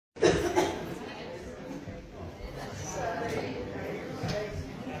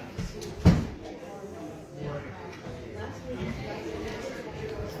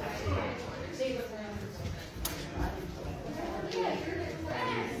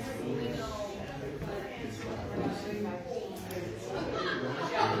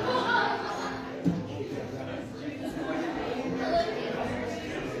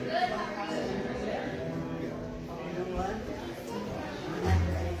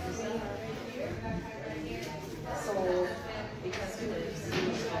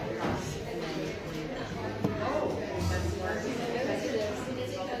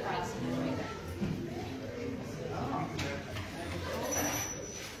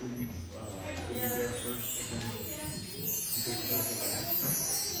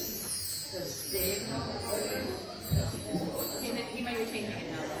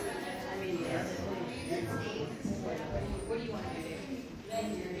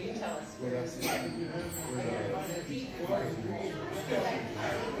Good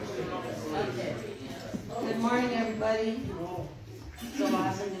morning, everybody. So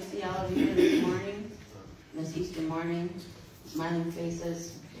awesome to see all of you here this morning, this Easter morning. Smiling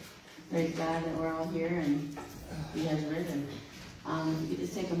faces. Praise God that we're all here and He has risen. You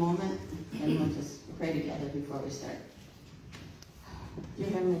just take a moment and we'll just pray together before we start. Dear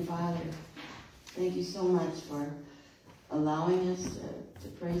Heavenly Father, thank you so much for allowing us to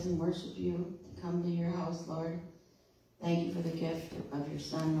praise and worship you, to come to your house, Lord. Thank you for the gift of your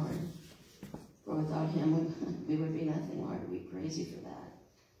Son, Lord. For without him, we would be nothing, Lord. We praise you for that.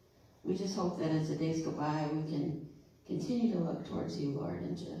 We just hope that as the days go by, we can continue to look towards you, Lord,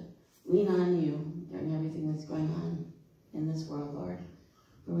 and to lean on you during everything that's going on in this world, Lord.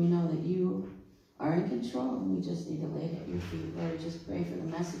 For we know that you are in control, and we just need to lay it at your feet. Lord, we just pray for the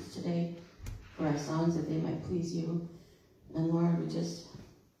message today, for our songs, that they might please you. And Lord, we just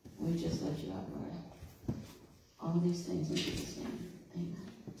lift you up, Lord. All of these things in Jesus' name.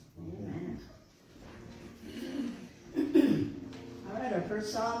 Amen. Amen. All right, our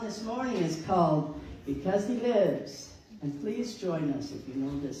first song this morning is called Because He Lives. And please join us if you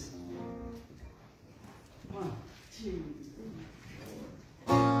know this song. 1, 2,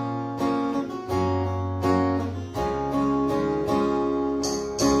 3, 4.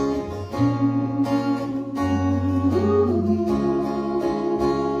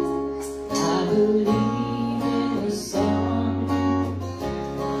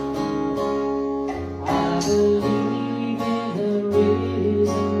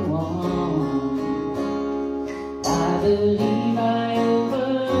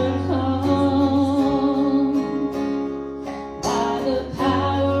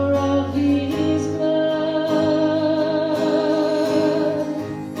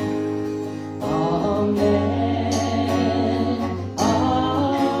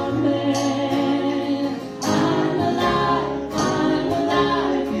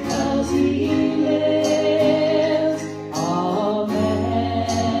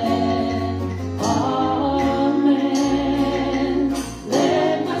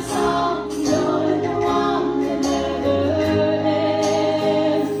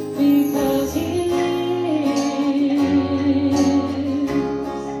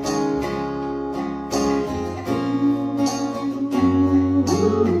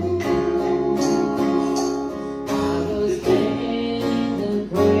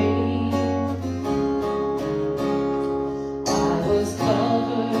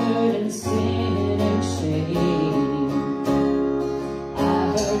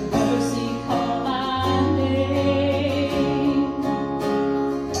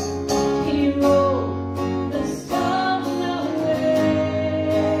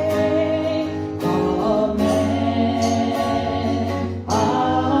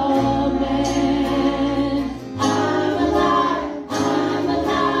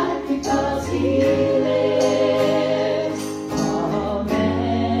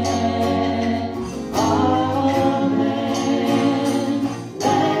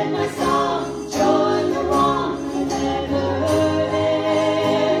 Let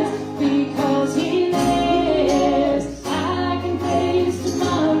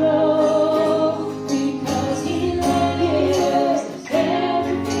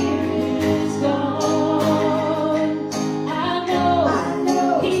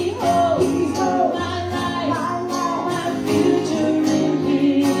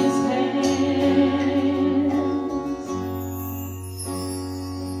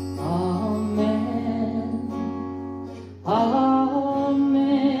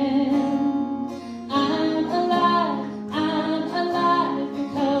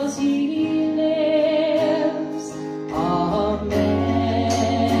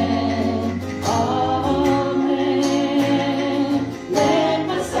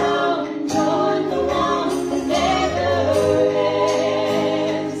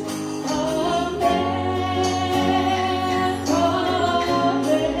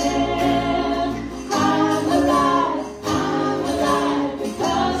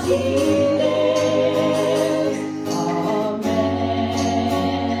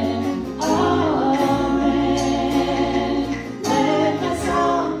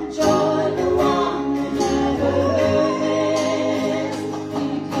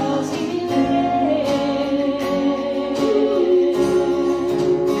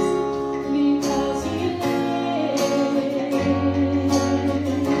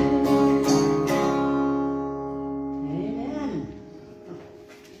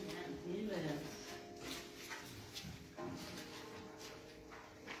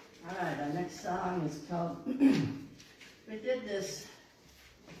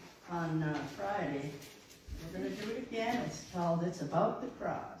on Friday. We're going to do it again. It's called It's About the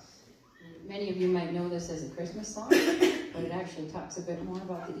Cross. Many of you might know this as a Christmas song, but it actually talks a bit more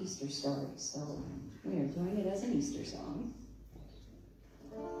about the Easter story. So we are doing it as an Easter song.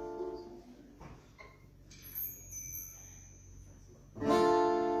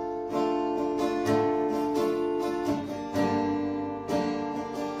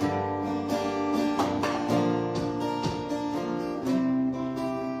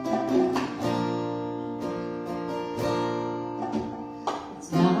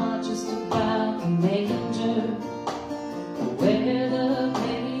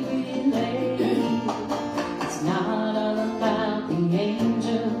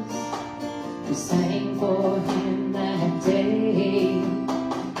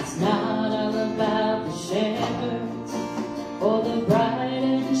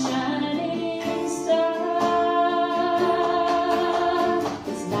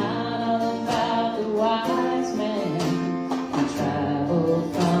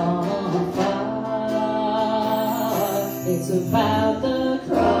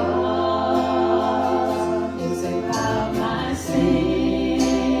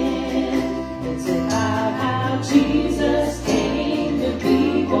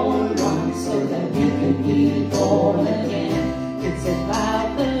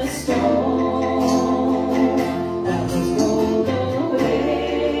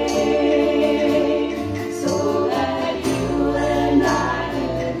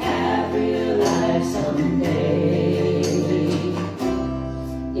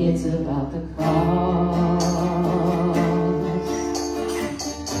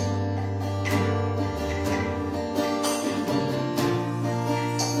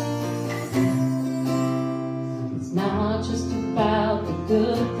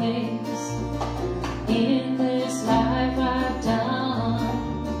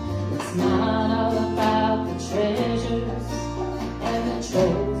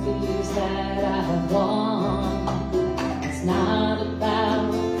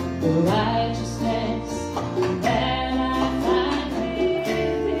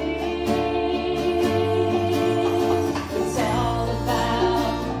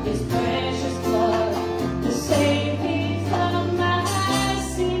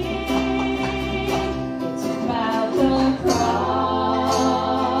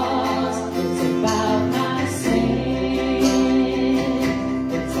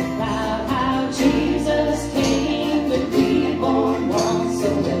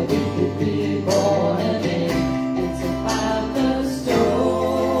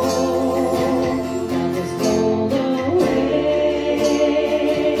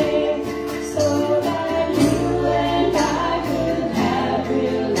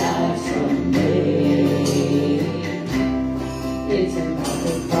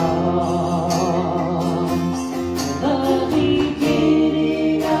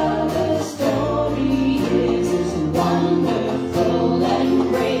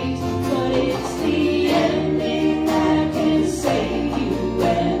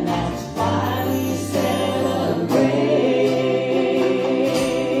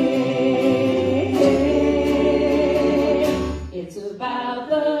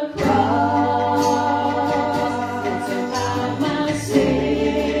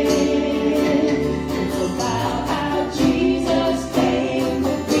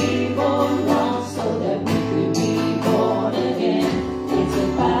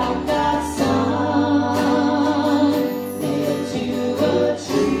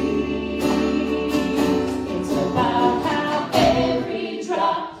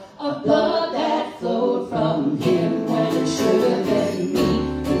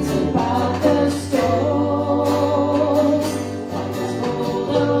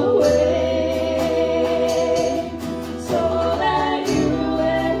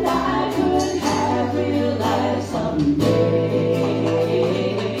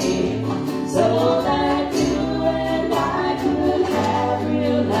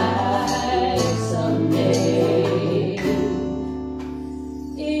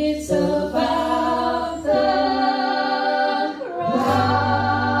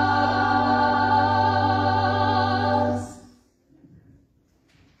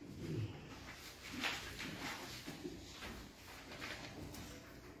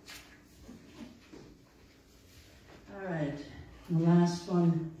 The last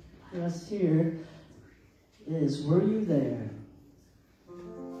one for us here is Were You There?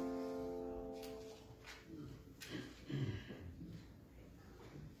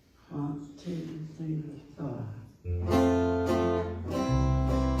 One, two, three, four.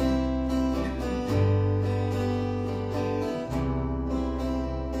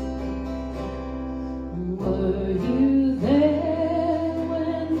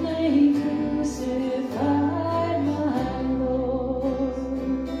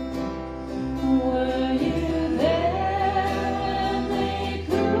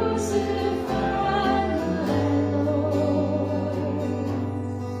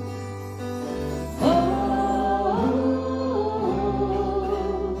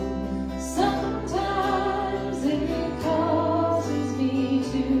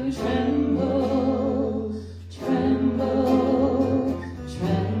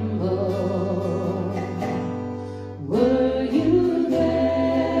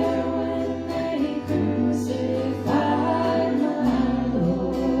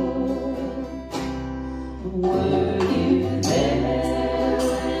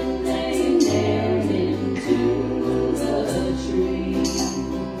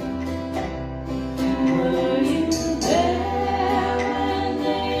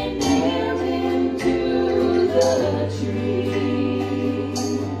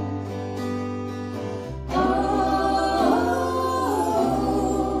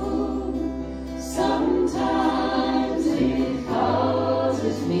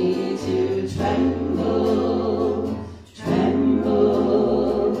 tremble,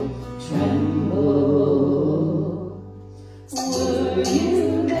 tremble, tremble. Were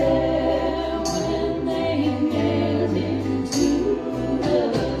you there when they nailed him to the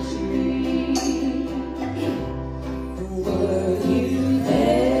tree? Were you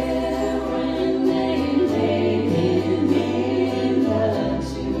there when they laid him in the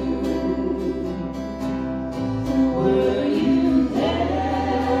tomb? Were you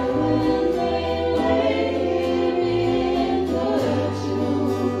there when they laid him in the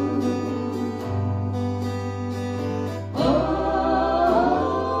tomb? Oh,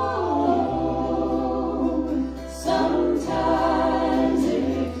 sometimes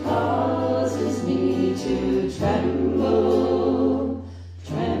it causes me to tremble,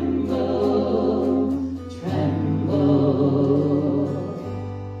 tremble, tremble.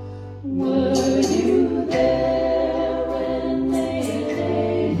 Were you there when they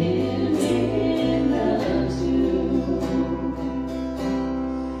laid him in the tomb?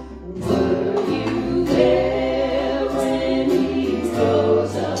 Were you there when he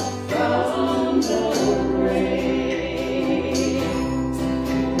rose up from the grave?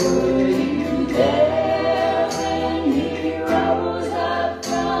 Were you there when he rose up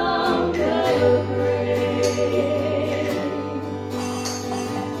from the grave?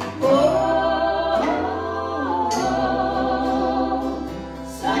 Oh,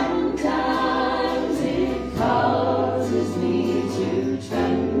 sometimes it causes me to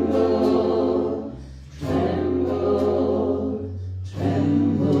tremble, tremble,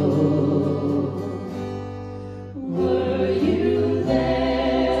 tremble. Were you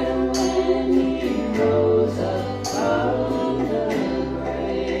there when he rose up from the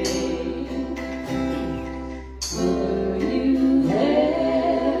grave? Were you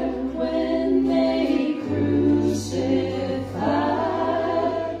there when they crucified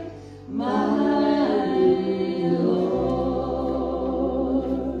my Lord?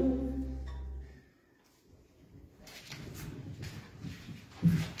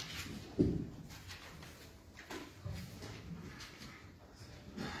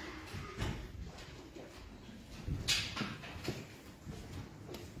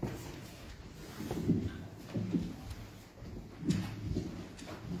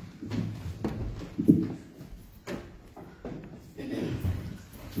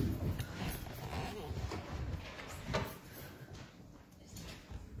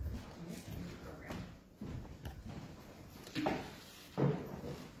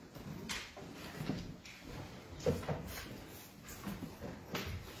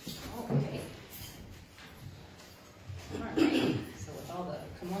 Okay. All right. So with all the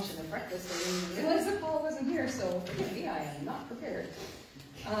commotion of breakfast, I didn't realize that Paul wasn't here, so forgive me, I am not prepared.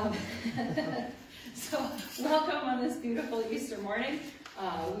 So welcome on this beautiful Easter morning.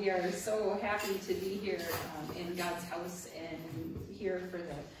 We are so happy to be here in God's house and here for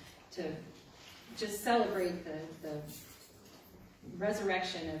to just celebrate the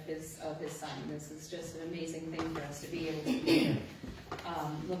resurrection of his son. This is just an amazing thing for us to be able to be here.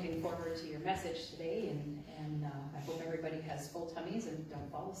 Looking forward to your message today, and I hope everybody has full tummies and don't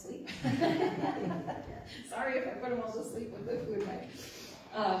fall asleep. Sorry if I put them all to sleep with the food mic.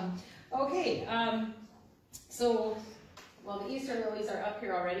 Okay, so, well, the Easter lilies are up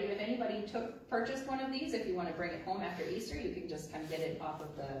here already. If anybody purchased one of these, if you want to bring it home after Easter, you can just kind of get it off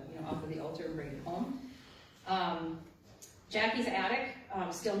of the altar and bring it home. Jackie's attic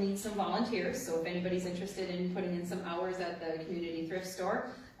still needs some volunteers, so if anybody's interested in putting in some hours at the community thrift store,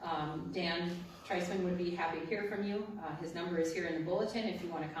 Dan Treisman would be happy to hear from you. His number is here in the bulletin if you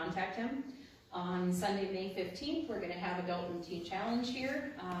want to contact him. On Sunday, May 15th, we're going to have Adult and Teen Challenge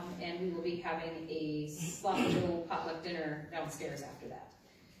here, and we will be having a Sloppy Joe potluck dinner downstairs after that.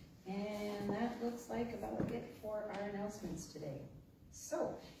 And that looks like about it for our announcements today.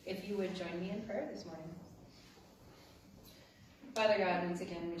 So, if you would join me in prayer this morning. Father God, once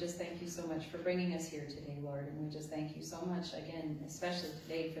again, we just thank you so much for bringing us here today, Lord, and we just thank you so much, again, especially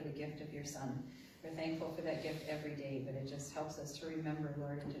today for the gift of your Son. We're thankful for that gift every day, but it just helps us to remember,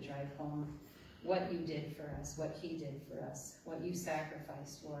 Lord, and to drive home what you did for us, what he did for us, what you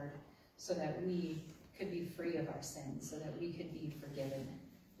sacrificed, Lord, so that we could be free of our sins, so that we could be forgiven.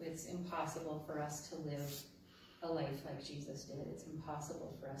 It's impossible for us to live a life like Jesus did. It's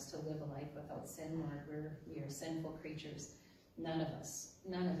impossible for us to live a life without sin, Lord. We are sinful creatures. None of us,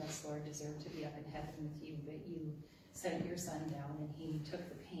 Lord, deserve to be up in heaven with you, but you sent your Son down and he took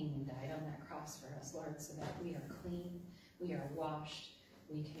the pain and died on that cross for us, Lord, so that we are clean, we are washed,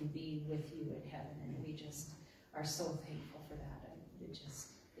 we can be with you in heaven, and we just are so thankful for that.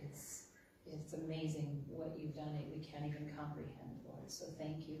 It's amazing what you've done. We can't even comprehend, Lord, so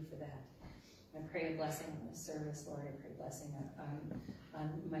thank you for that. I pray a blessing on this service, Lord. I pray a blessing on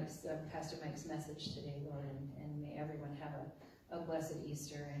Pastor Mike's message today, Lord, and may everyone have a blessed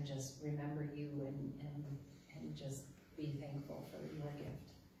Easter and just remember you and just be thankful for your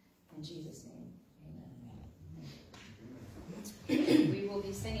gift. In Jesus' name, amen. We will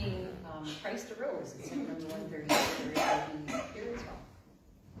be singing Christ Arose. It's in number 130. Will be here as well.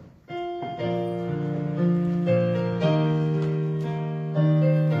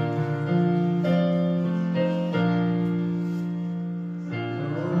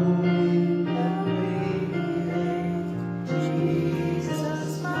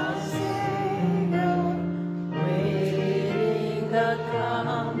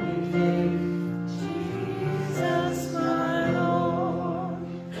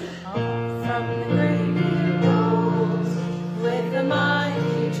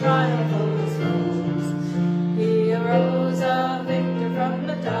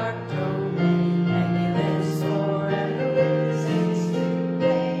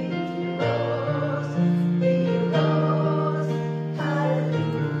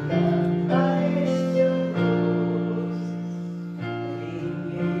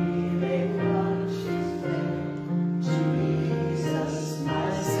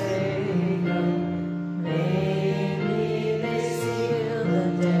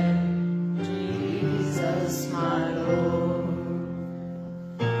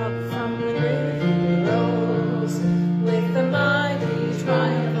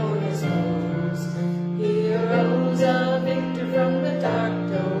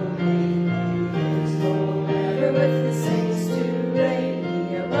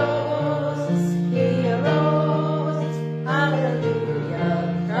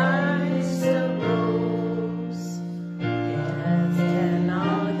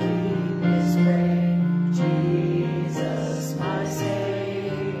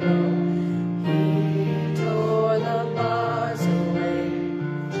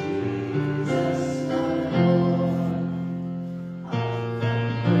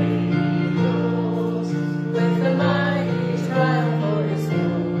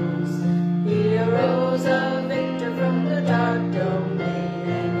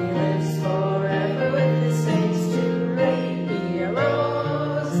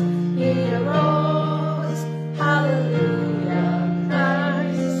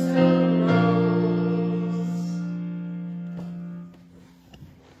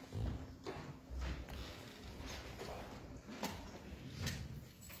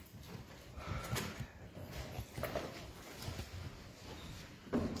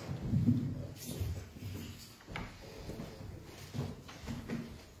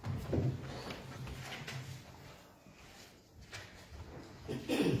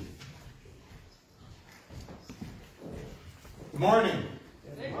 Morning.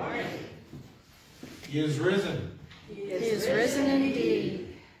 Good morning. He is risen. He is risen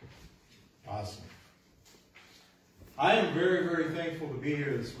indeed. Awesome. I am very, very thankful to be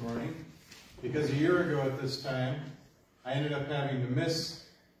here this morning because a year ago at this time, I ended up having to miss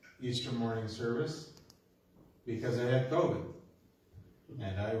Easter morning service because I had COVID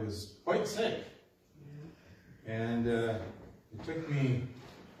and I was quite sick. And it took me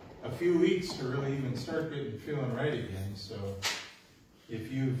a few weeks to really even start getting feeling right again. So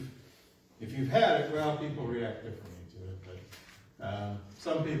if you've had it, well, people react differently to it. But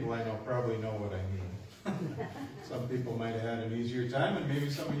some people I know probably know what I mean. Some people might have had an easier time, and maybe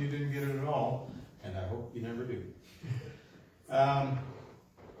some of you didn't get it at all, and I hope you never do.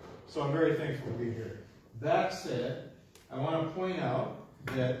 So I'm very thankful to be here. That said, I want to point out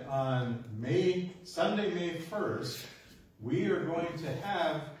that on Sunday, May 1st, we are going to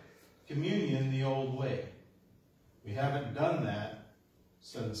have communion the old way. We haven't done that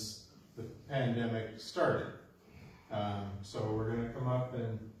since the pandemic started. So we're going to come up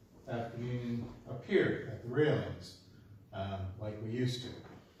and have communion up here at the railings, like we used to.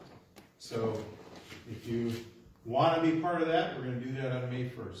 So if you want to be part of that, we're going to do that on May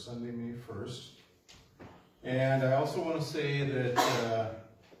 1st, Sunday, May 1st. And I also want to say that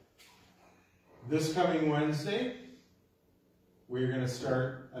this coming Wednesday, we're going to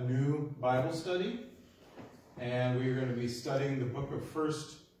start a new Bible study, and we're going to be studying the book of 1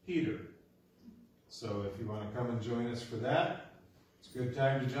 Peter. So if you want to come and join us for that, it's a good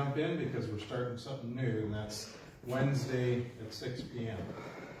time to jump in because we're starting something new, and that's Wednesday at 6 p.m.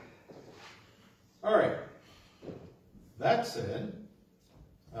 All right. That said,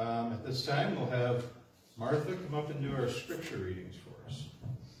 at this time we'll have Martha come up and do our scripture readings for us.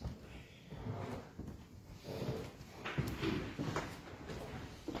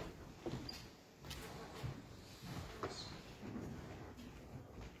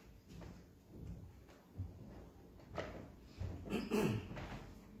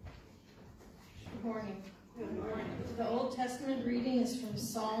 Testament reading is from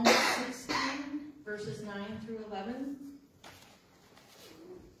Psalm 16, verses 9 through 11.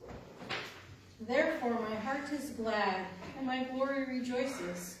 Therefore my heart is glad, and my glory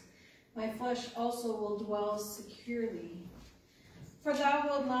rejoices. My flesh also will dwell securely. For thou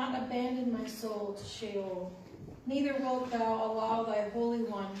wilt not abandon my soul to Sheol, neither wilt thou allow thy Holy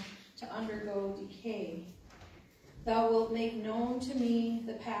One to undergo decay. Thou wilt make known to me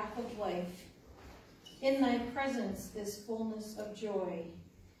the path of life. In thy presence is fullness of joy.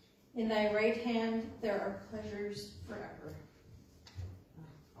 In thy right hand there are pleasures forever.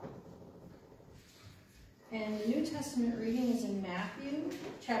 And the New Testament reading is in Matthew,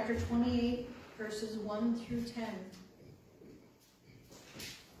 chapter 28, verses 1 through 10.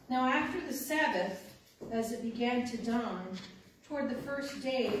 Now after the Sabbath, as it began to dawn, toward the first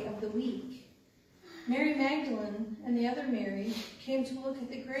day of the week, Mary Magdalene and the other Mary came to look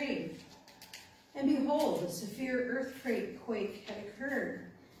at the grave. And behold, a severe earthquake had occurred.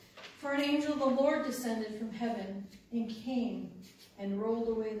 For an angel of the Lord descended from heaven and came and rolled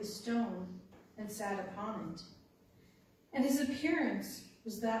away the stone and sat upon it. And his appearance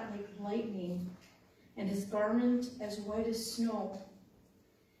was that like lightning, and his garment as white as snow.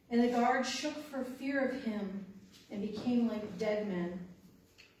 And the guards shook for fear of him and became like dead men.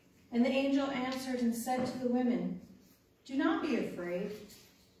 And the angel answered and said to the women, "Do not be afraid.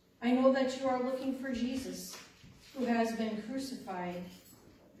 I know that you are looking for Jesus, who has been crucified.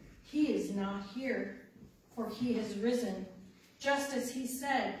 He is not here, for he has risen, just as he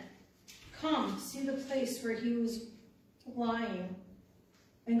said. Come, see the place where he was lying,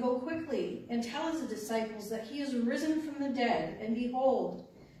 and go quickly and tell his disciples that he is risen from the dead, and behold,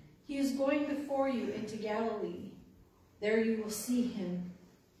 he is going before you into Galilee. There you will see him.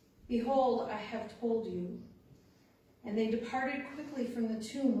 Behold, I have told you." And they departed quickly from the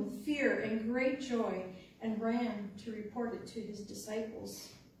tomb with fear and great joy, and ran to report it to his disciples.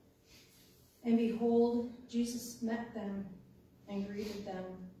 And behold, Jesus met them and greeted them.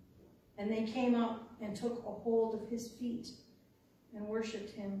 And they came up and took a hold of his feet and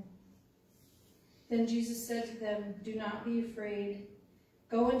worshipped him. Then Jesus said to them, "Do not be afraid.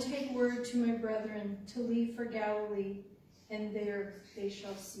 Go and take word to my brethren to leave for Galilee, and there they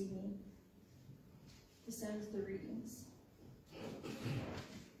shall see me." This ends the readings.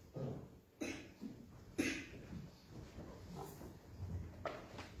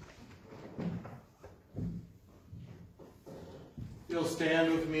 You'll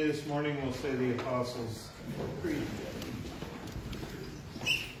stand with me this morning. We'll say the Apostles' Creed.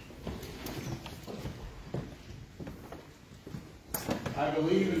 I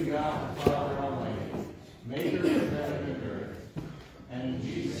believe in God the Father Almighty, maker of heaven and earth, and in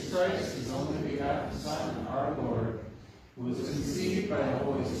Jesus Christ, his only begotten Son, our Lord, who was conceived by the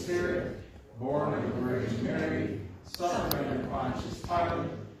Holy Spirit, born of the Virgin Mary, suffered under Pontius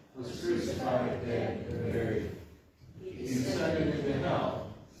Pilate, was crucified, dead, and buried. He descended into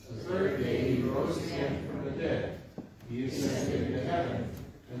hell. The third day he rose again from the dead. He ascended into heaven,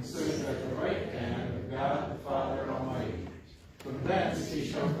 and stood at the right hand of God the Father Almighty. From thence he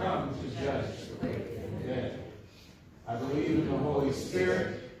shall come to judge the quick and the dead. I believe in the Holy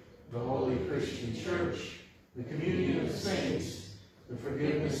Spirit, the holy Christian Church, the communion of saints, the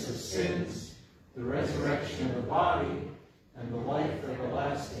forgiveness of sins, the resurrection of the body, and the life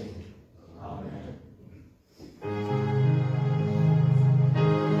everlasting. Amen.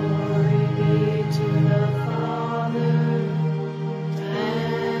 Glory be to the Father,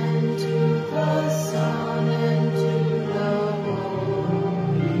 and to the Son, and to the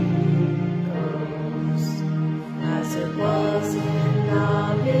Holy Ghost, as it was in the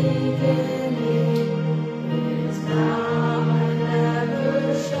beginning, is now, and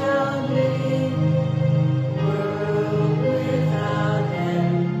ever shall be, world without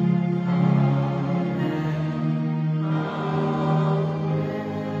end. Amen. Amen.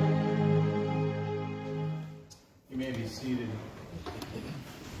 You may be seated.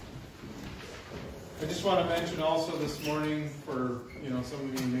 I just want to mention also this morning, for some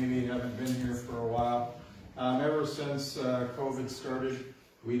of you maybe haven't been here for a while, ever since COVID started,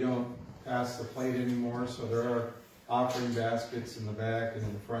 we don't pass the plate anymore, so there are offering baskets in the back and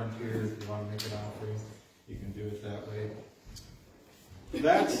in the front here. If you want to make an offering, you can do it that way.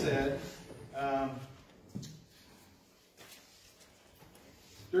 That said,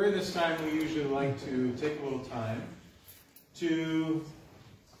 during this time we usually like to take a little time to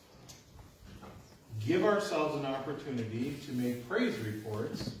give ourselves an opportunity to make praise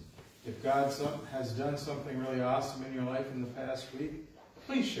reports. If God has done something really awesome in your life in the past week,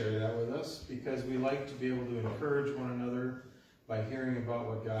 please share that with us, because we like to be able to encourage one another by hearing about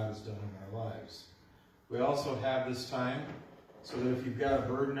what God has done in our lives. We also have this time so that if you've got a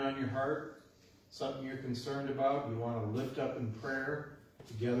burden on your heart, something you're concerned about, you want to lift up in prayer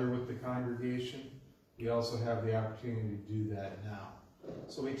together with the congregation, we also have the opportunity to do that now.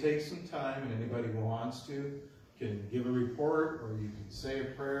 So we take some time, and anybody who wants to can give a report, or you can say a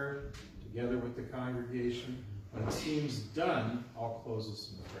prayer together with the congregation. When it seems done, I'll close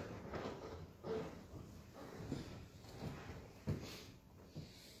us in prayer.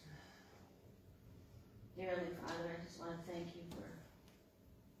 Dear Heavenly Father, I just want to thank you for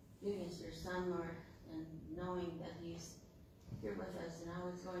giving us your Son, Lord, and knowing that He's here with us and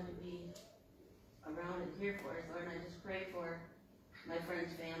always going to be around and here for us, Lord. And I just pray for my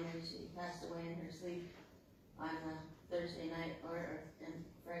friend's family. She passed away in her sleep on Thursday night, Lord, and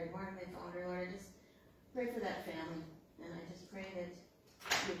Friday morning they found her, Lord. I just pray for that family, and I just pray that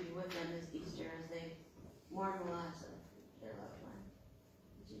you'll be with them this Easter as they mourn the loss of their loved one.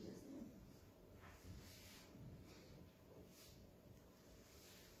 In Jesus' name.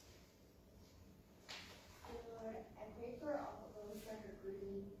 Lord, I pray for all of those that are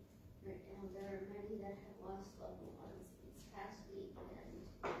grieving right now. There are many that have lost loved ones this past week, and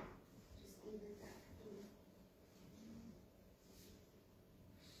just be with that.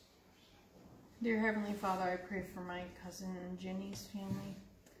 Dear Heavenly Father, I pray for my cousin Jenny's family.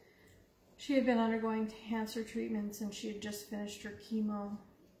 She had been undergoing cancer treatments, and she had just finished her chemo,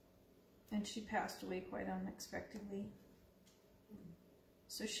 and she passed away quite unexpectedly.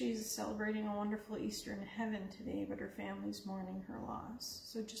 So she's celebrating a wonderful Easter in heaven today, but her family's mourning her loss.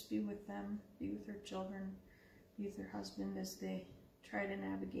 So just be with them, be with her children, be with her husband as they try to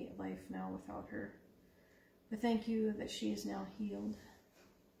navigate life now without her. But thank you that she is now healed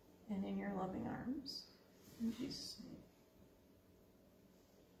and in your loving arms. In Jesus' name.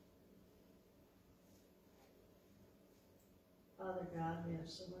 Father God, we have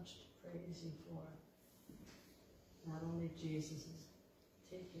so much to praise you for. Not only Jesus is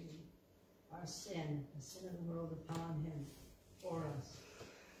taking our sin, the sin of the world upon him for us,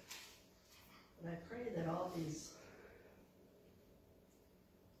 but I pray that all these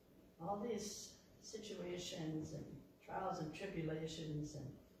situations and trials and tribulations and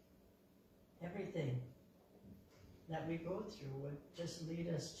everything that we go through would just lead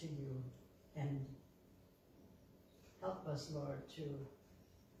us to you and help us, Lord, to,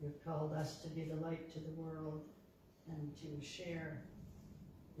 you've called us to be the light to the world and to share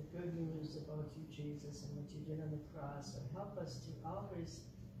the good news about you, Jesus, and what you did on the cross. So help us to always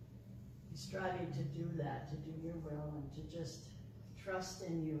be striving to do that, to do your will, and to just trust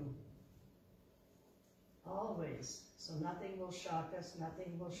in you always. So nothing will shock us,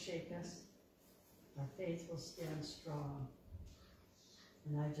 nothing will shake us. Our faith will stand strong.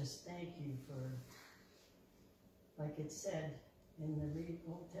 And I just thank you for, like it said in the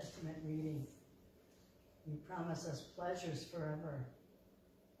Old Testament reading, you promise us pleasures forever.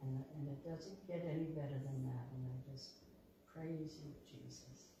 And it doesn't get any better than that. And I just praise you,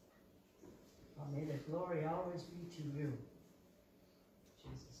 Jesus. Well, may the glory always be to you.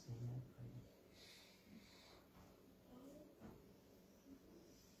 In Jesus' name I pray.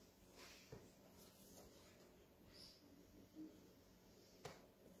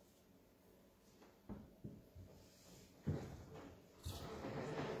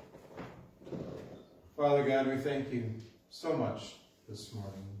 Father God, we thank you so much this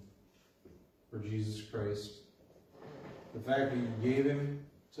morning for Jesus Christ. The fact that you gave him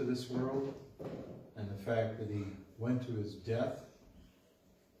to this world, and the fact that he went to his death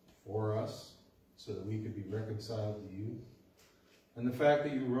for us so that we could be reconciled to you, and the fact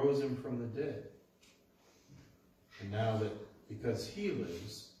that you rose him from the dead. And now that because he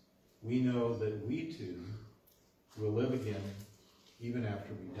lives, we know that we too will live again even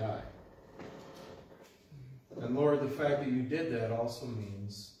after we die. And Lord, the fact that you did that also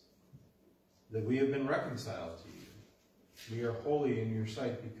means that we have been reconciled to you. We are holy in your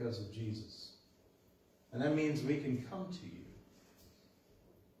sight because of Jesus. And that means we can come to you.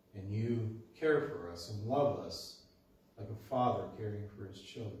 And you care for us and love us like a father caring for his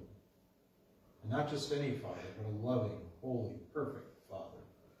children. And not just any father, but a loving, holy, perfect Father.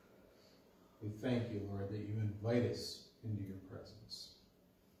 We thank you, Lord, that you invite us into your presence.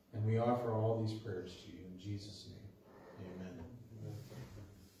 And we offer all these prayers to you in Jesus' name. Amen.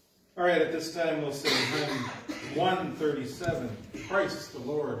 All right, at this time we'll sing hymn 137, Christ the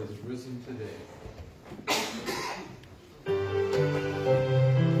Lord is risen today.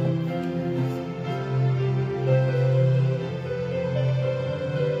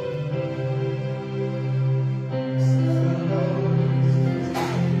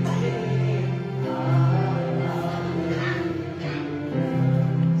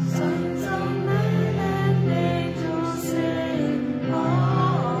 Sons of men and angels sing.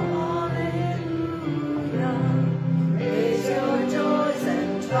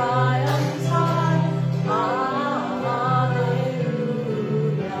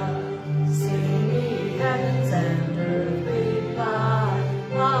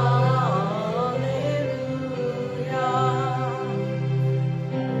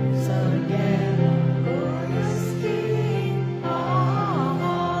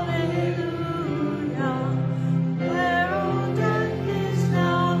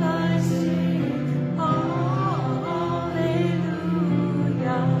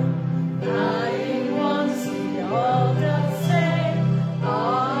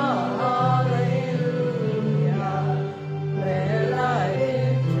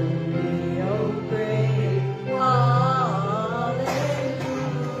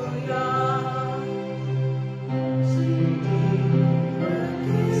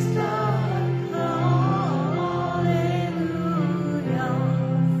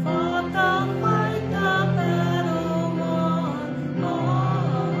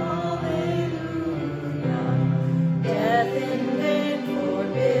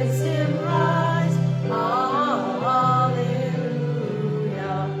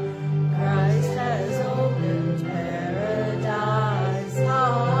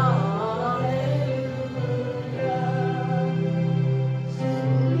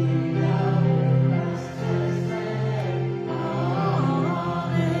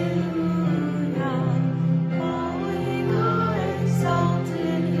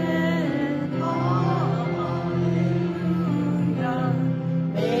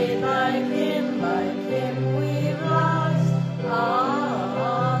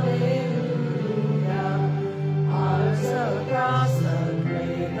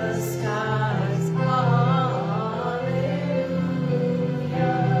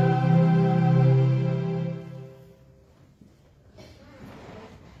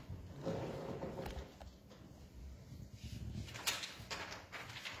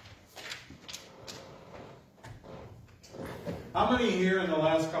 How many here in the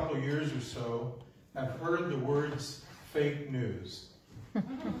last couple of years or so have heard the words fake news?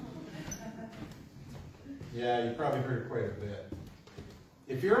 Yeah, you probably heard it quite a bit.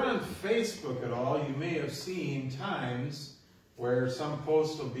 If you're on Facebook at all, you may have seen times where some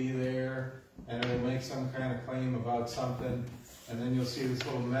post will be there and it'll make some kind of claim about something, and then you'll see this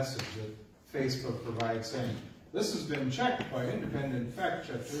little message that Facebook provides saying, this has been checked by independent fact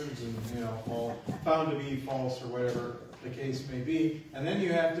checkers and, all found to be false or whatever the case may be. And then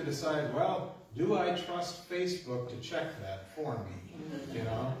you have to decide, well, do I trust Facebook to check that for me?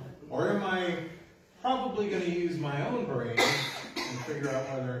 Or am I probably going to use my own brain and figure out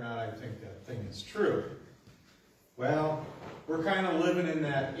whether or not I think that thing is true? Well, we're kind of living in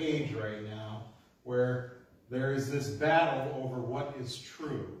that age right now where there is this battle over what is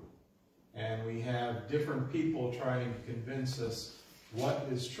true. And we have different people trying to convince us what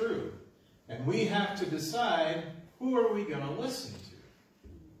is true. And we have to decide, who are we going to listen to?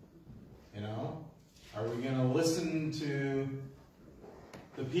 Are we going to listen to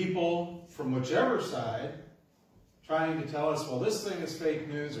the people from whichever side trying to tell us, well, this thing is fake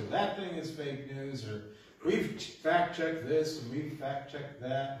news, or that thing is fake news, or we've fact-checked this, and we've fact-checked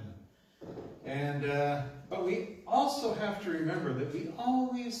that. But we also have to remember that we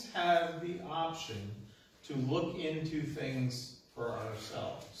always have the option to look into things for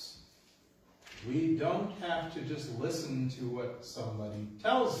ourselves. We don't have to just listen to what somebody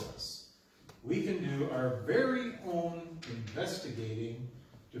tells us. We can do our very own investigating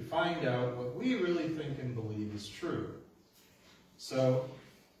to find out what we really think and believe is true. So,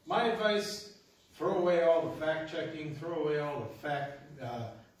 my advice, throw away all the fact-checking, throw away all the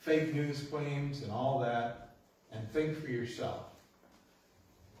fake news claims and all that, and think for yourself.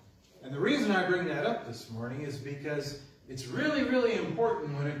 And the reason I bring that up this morning is because it's really, really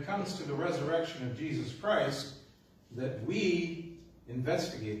important when it comes to the resurrection of Jesus Christ that we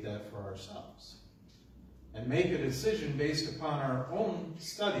investigate that for ourselves and make a decision based upon our own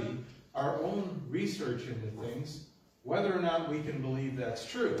study, our own research into things, whether or not we can believe that's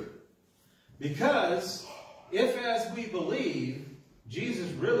true. Because if, as we believe, Jesus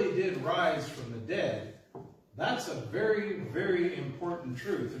really did rise from the dead, that's a very, very important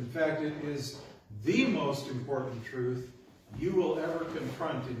truth. In fact, it is the most important truth you will ever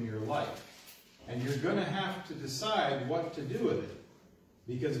confront in your life. And you're going to have to decide what to do with it.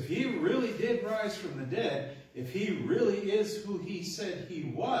 Because if he really did rise from the dead, if he really is who he said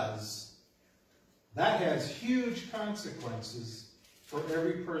he was, that has huge consequences for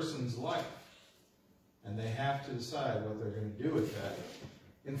every person's life. And they have to decide what they're going to do with that.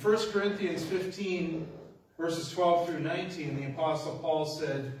 In 1 Corinthians 15, verses 12 through 19, the Apostle Paul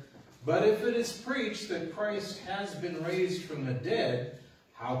said, "But if it is preached that Christ has been raised from the dead,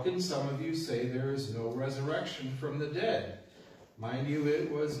 how can some of you say there is no resurrection from the dead?" Mind you,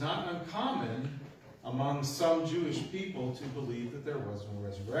 it was not uncommon among some Jewish people to believe that there was no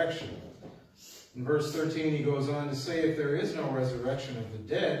resurrection. In verse 13, he goes on to say, if there is no resurrection of the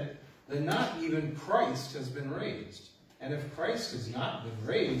dead, then not even Christ has been raised. And if Christ has not been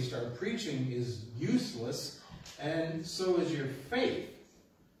raised, our preaching is useless, and so is your faith.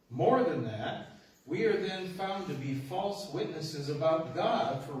 More than that, we are then found to be false witnesses about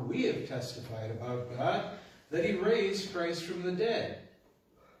God, for we have testified about God that he raised Christ from the dead.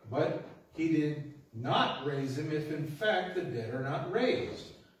 But he did not raise him if in fact the dead are not raised.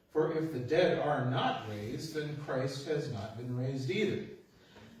 For if the dead are not raised, then Christ has not been raised either.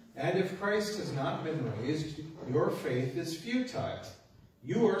 And if Christ has not been raised, your faith is futile.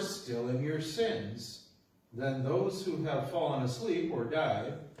 You are still in your sins. Then those who have fallen asleep or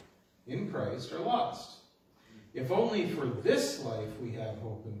died in Christ are lost. If only for this life we have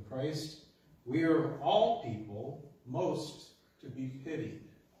hope in Christ, we are all people most to be pitied.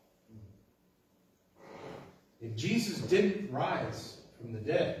 If Jesus didn't rise from the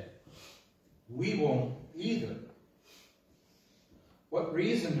dead, we won't either. What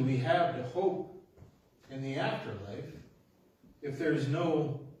reason do we have to hope in the afterlife if there's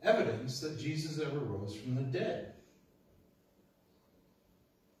no evidence that Jesus ever rose from the dead?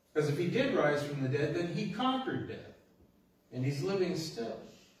 Because if he did rise from the dead, then he conquered death. And he's living still.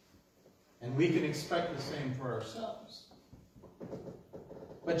 And we can expect the same for ourselves.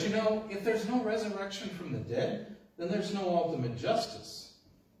 But you know, if there's no resurrection from the dead, then there's no ultimate justice.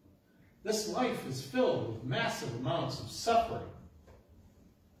 This life is filled with massive amounts of suffering.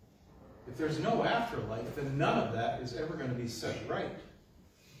 If there's no afterlife, then none of that is ever going to be set right.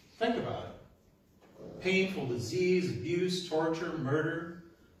 Think about it. Painful disease, abuse, torture, murder,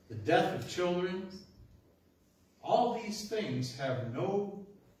 the death of children. All these things have no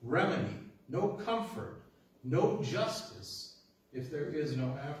remedy, no comfort, no justice if there is no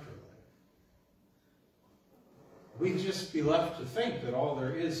afterlife? We'd just be left to think that all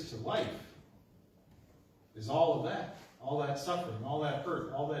there is to life is all of that, all that suffering, all that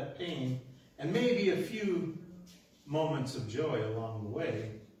hurt, all that pain, and maybe a few moments of joy along the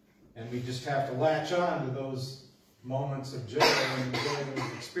way. And we just have to latch on to those moments of joy and enjoy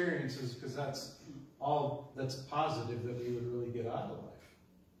those experiences, because that's all that's positive that we would really get out of life.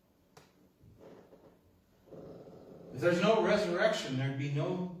 If there's no resurrection, there'd be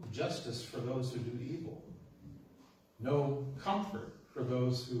no justice for those who do evil, no comfort for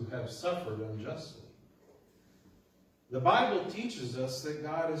those who have suffered unjustly. The Bible teaches us that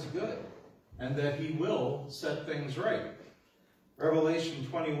God is good and that he will set things right. Revelation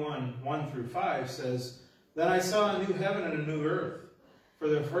 21, 1 through 5 says, "Then I saw a new heaven and a new earth, for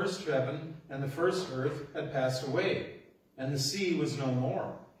the first heaven and the first earth had passed away, and the sea was no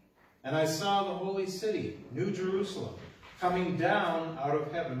more. And I saw the holy city, New Jerusalem, coming down out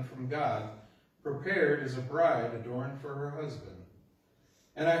of heaven from God, prepared as a bride adorned for her husband.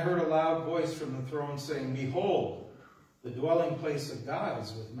 And I heard a loud voice from the throne saying, 'Behold, the dwelling place of God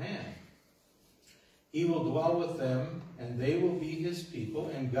is with man. He will dwell with them, and they will be his people,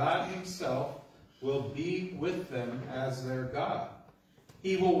 and God himself will be with them as their God.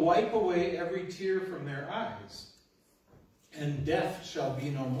 He will wipe away every tear from their eyes, and death shall be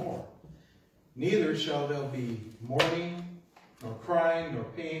no more. Neither shall there be mourning, nor crying, nor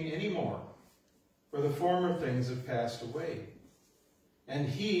pain any more, for the former things have passed away.' And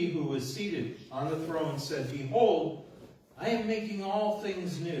he who was seated on the throne said, 'Behold, I am making all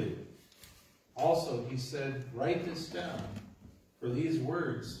things new.' Also he said, 'Write this down, for these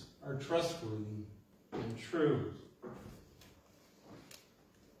words are trustworthy and true.'"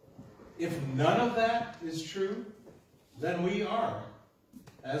 If none of that is true, then we are,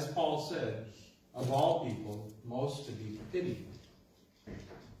 as Paul said, of all people, most to be pitied.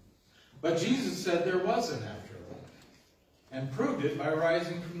 But Jesus said there was an afterlife, and proved it by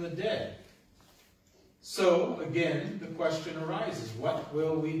rising from the dead. So, again, the question arises, what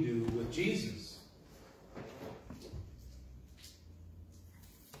will we do with Jesus?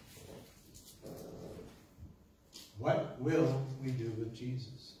 What will we do with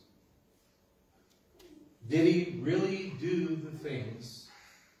Jesus? Did he really do the things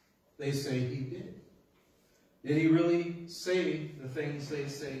they say he did? Did he really say the things they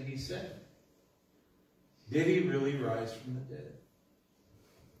say he said? Did he really rise from the dead?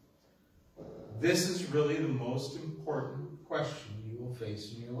 This is really the most important question you will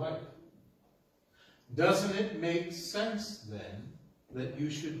face in your life. Doesn't it make sense, then, that you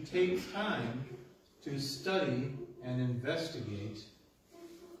should take time to study and investigate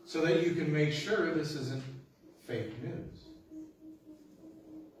so that you can make sure this isn't fake news?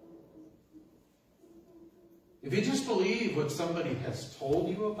 If you just believe what somebody has told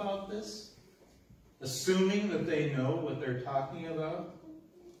you about this, assuming that they know what they're talking about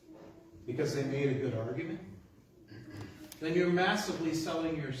because they made a good argument, then you're massively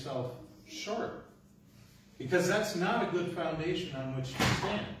selling yourself short, because that's not a good foundation on which to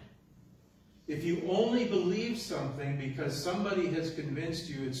stand. If you only believe something because somebody has convinced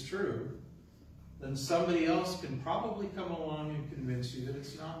you it's true, then somebody else can probably come along and convince you that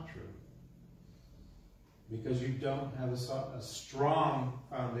it's not true, because you don't have a strong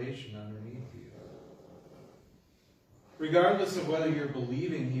foundation underneath you. Regardless of whether you're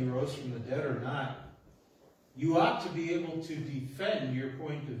believing he rose from the dead or not, you ought to be able to defend your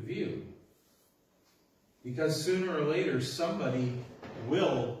point of view, because sooner or later somebody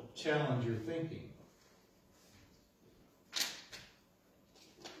will challenge your thinking.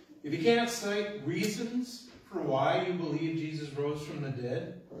 If you can't cite reasons for why you believe Jesus rose from the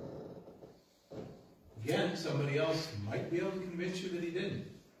dead, again, somebody else might be able to convince you that he didn't.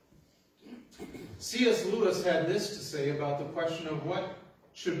 C.S. Lewis had this to say about the question of what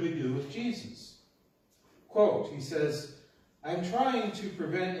should we do with Jesus. Quote, he says, "I'm trying to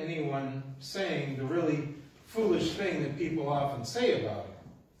prevent anyone saying the really foolish thing that people often say about him.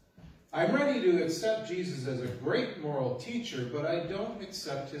 I'm ready to accept Jesus as a great moral teacher, but I don't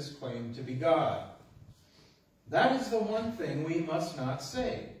accept his claim to be God. That is the one thing we must not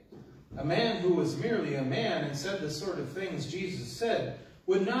say. A man who was merely a man and said the sort of things Jesus said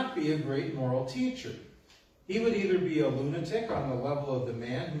would not be a great moral teacher. He would either be a lunatic on the level of the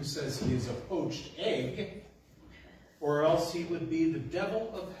man who says he is a poached egg, or else he would be the devil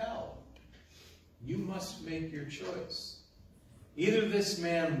of hell. You must make your choice. Either this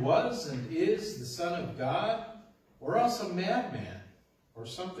man was and is the Son of God, or else a madman, or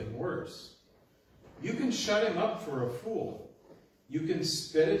something worse. You can shut him up for a fool. You can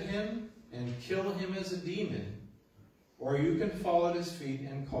spit at him and kill him as a demon, or you can fall at his feet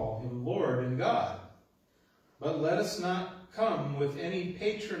and call him Lord and God. But let us not come with any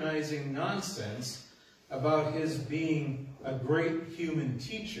patronizing nonsense about his being a great human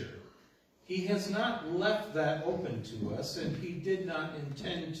teacher. He has not left that open to us, and he did not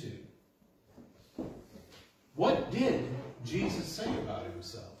intend to. What did Jesus say about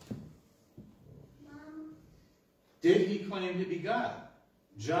himself? Did he claim to be God?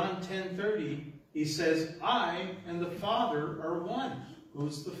 John 10:30, he says, I and the Father are one.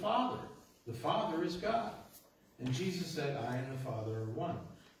 Who's the Father? The Father is God. And Jesus said, I and the Father are one.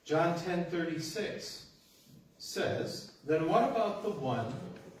 John 10:36 says, then what about the one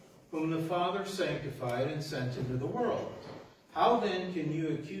whom the Father sanctified and sent into the world? How then can you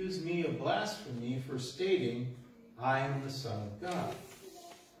accuse me of blasphemy for stating, I am the Son of God?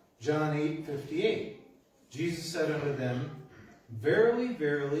 John 8:58, Jesus said unto them, verily,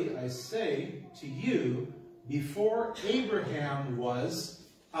 verily, I say to you, before Abraham was,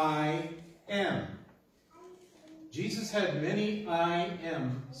 I am. Jesus had many I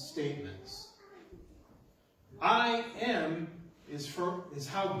am statements. I am is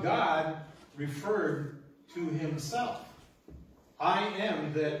how God referred to himself. I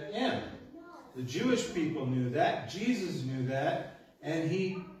am that am. The Jewish people knew that. Jesus knew that. And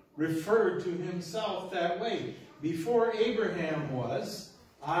he referred to himself that way. Before Abraham was,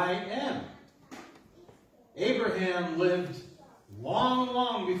 I am. Abraham lived long,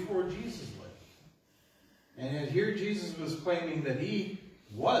 long before Jesus lived. And here Jesus was claiming that he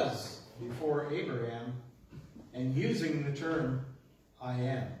was before Abraham and using the term, I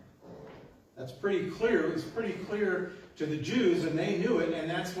am. That's pretty clear. It was pretty clear to the Jews, and they knew it, and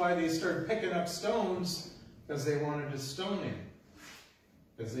that's why they started picking up stones, because they wanted to stone him,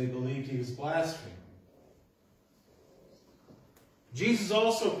 because they believed he was blaspheming. Jesus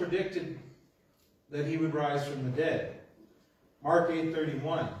also predicted that he would rise from the dead. Mark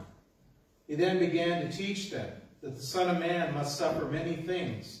 8:31. He then began to teach them that the Son of Man must suffer many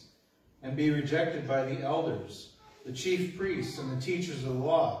things and be rejected by the elders, the chief priests, and the teachers of the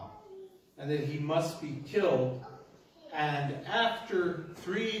law, and that he must be killed, and after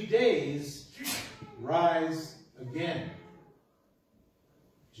 3 days rise again.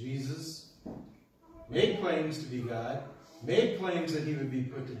 Jesus made claims to be God, made claims that he would be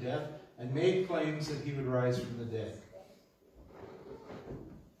put to death, and made claims that he would rise from the dead.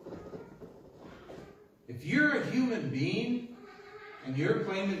 If you're a human being and you're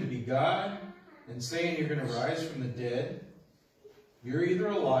claiming to be God and saying you're going to rise from the dead, you're either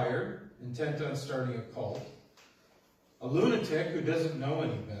a liar, intent on starting a cult, a lunatic who doesn't know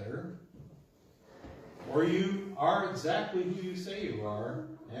any better, or you are exactly who you say you are,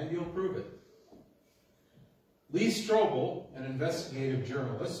 and you'll prove it. Lee Strobel, an investigative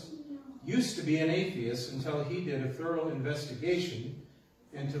journalist, used to be an atheist until he did a thorough investigation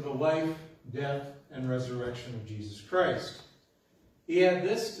into the life, death, and resurrection of Jesus Christ. He had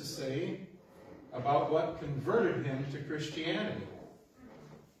this to say about what converted him to Christianity.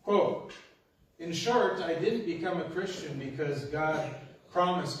 Quote, in short, I didn't become a Christian because God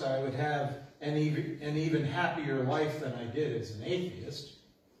promised I would have an even happier life than I did as an atheist.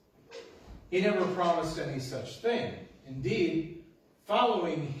 He never promised any such thing. Indeed,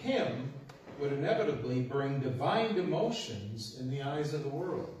 following him would inevitably bring divine emotions in the eyes of the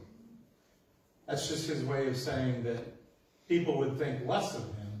world. That's just his way of saying that people would think less of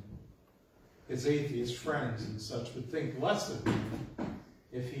him. His atheist friends and such would think less of him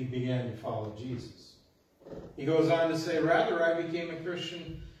if he began to follow Jesus. He goes on to say, rather, I became a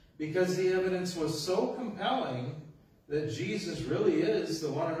Christian because the evidence was so compelling that Jesus really is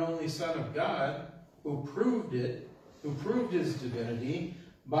the one and only Son of God who proved it, who proved his divinity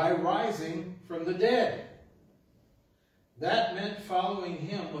by rising from the dead. That meant following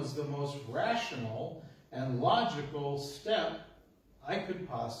him was the most rational and logical step I could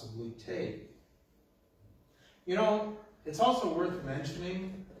possibly take. You know, it's also worth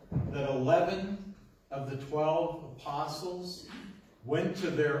mentioning that 11 of the 12 apostles went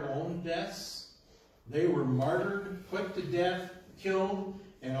to their own deaths. They were martyred, put to death, killed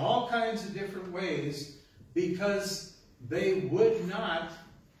in all kinds of different ways because they would not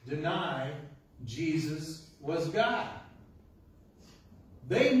deny Jesus was God.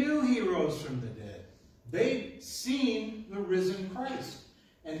 They knew he rose from the dead. They'd seen the risen Christ.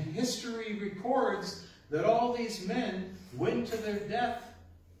 And history records that all these men went to their death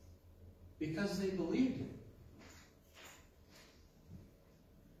because they believed him.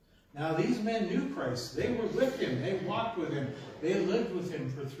 Now, these men knew Christ. They were with him. They walked with him. They lived with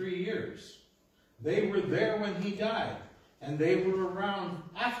him for 3 years. They were there when he died. And they were around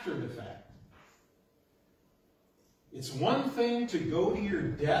after the fact. It's one thing to go to your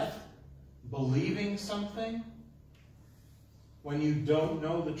death believing something when you don't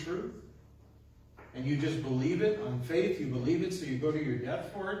know the truth. And you just believe it on faith. You believe it, so you go to your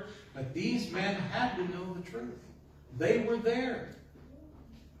death for it. But these men had to know the truth. They were there.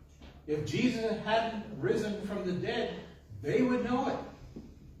 If Jesus hadn't risen from the dead, they would know it.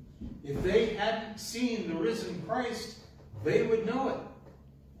 If they hadn't seen the risen Christ, they would know it.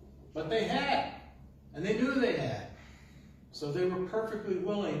 But they had. And they knew they had. So they were perfectly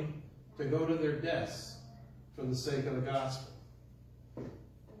willing to go to their deaths for the sake of the gospel.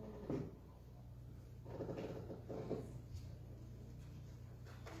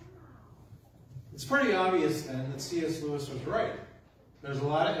 It's pretty obvious then that C.S. Lewis was right. There's a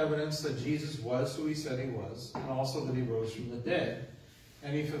lot of evidence that Jesus was who he said he was, and also that he rose from the dead,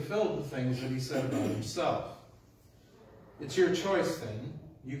 and he fulfilled the things that he said about himself. It's your choice then.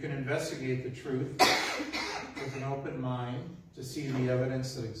 You can investigate the truth with an open mind to see the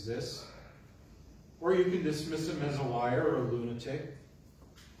evidence that exists, or you can dismiss him as a liar or a lunatic.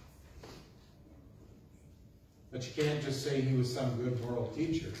 But you can't just say he was some good moral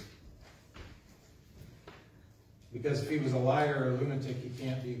teacher. Because if he was a liar or a lunatic, he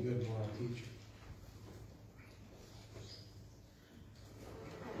can't be a good moral teacher.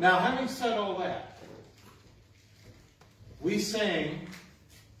 Now, having said all that, we sang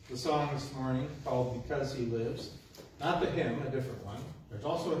the song this morning called Because He Lives. Not the hymn, a different one. There's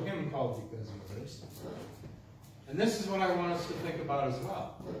also a hymn called Because He Lives. And this is what I want us to think about as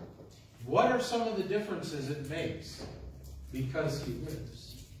well. What are some of the differences it makes because He lives?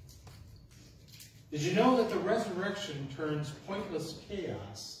 Did you know that the resurrection turns pointless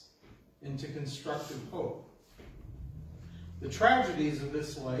chaos into constructive hope? The tragedies of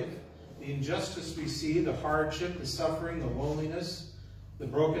this life, the injustice we see, the hardship, the suffering, the loneliness, the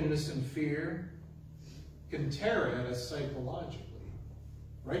brokenness and fear, can tear at us psychologically,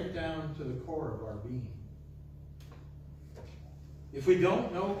 right down to the core of our being. If we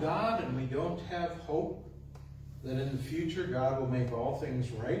don't know God and we don't have hope that in the future God will make all things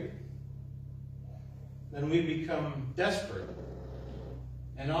right, then we become desperate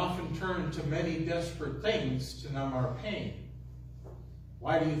and often turn to many desperate things to numb our pain.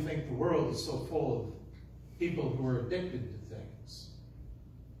 Why do you think the world is so full of people who are addicted to things?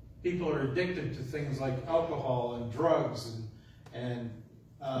 People are addicted to things like alcohol and drugs and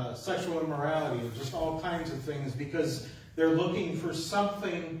sexual immorality and just all kinds of things because they're looking for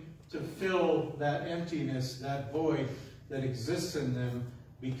something to fill that emptiness, that void that exists in them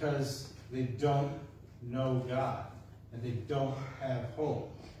because they don't know God, and they don't have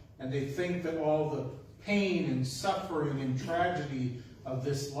hope. And they think that all the pain and suffering and tragedy of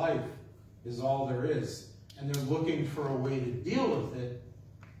this life is all there is. And they're looking for a way to deal with it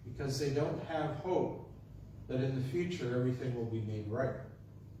because they don't have hope that in the future everything will be made right.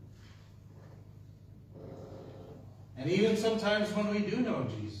 And even sometimes when we do know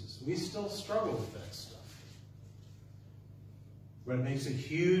Jesus, we still struggle with that stuff. But it makes a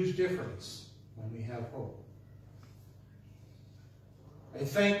huge difference when we have hope. I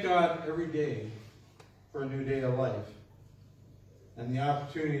thank God every day for a new day of life and the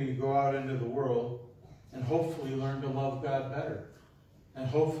opportunity to go out into the world and hopefully learn to love God better and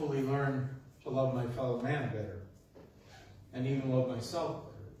hopefully learn to love my fellow man better and even love myself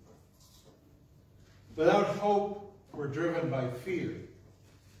better. Without hope, we're driven by fear.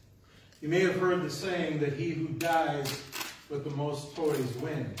 You may have heard the saying that he who dies with the most toys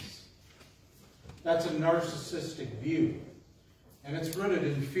wins. That's a narcissistic view, and it's rooted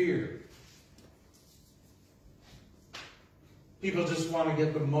in fear. People just want to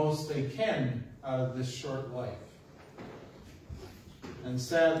get the most they can out of this short life. And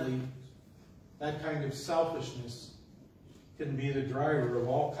sadly, that kind of selfishness can be the driver of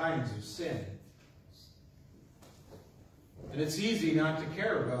all kinds of sin. And it's easy not to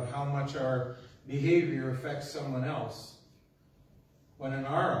care about how much our behavior affects someone else, when in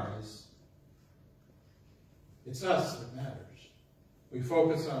our eyes, it's us that matters. We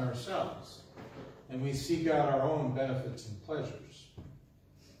focus on ourselves, and we seek out our own benefits and pleasures.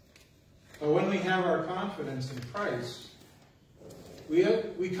 But when we have our confidence in Christ,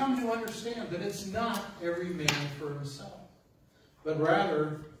 we come to understand that it's not every man for himself, but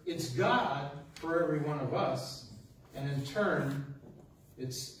rather it's God for every one of us, and in turn,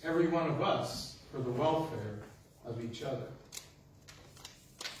 it's every one of us for the welfare of each other.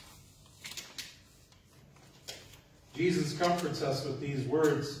 Jesus comforts us with these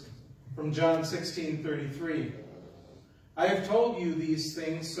words from John 16:33. I have told you these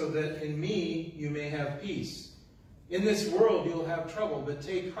things so that in me you may have peace. In this world you'll have trouble, but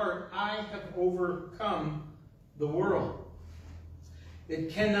take heart, I have overcome the world. It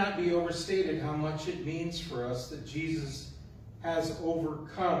cannot be overstated how much it means for us that Jesus has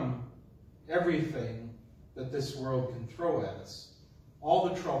overcome everything that this world can throw at us. All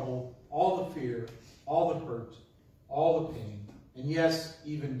the trouble, all the fear, all the hurt, all the pain, and yes,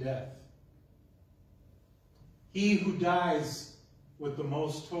 even death. He who dies with the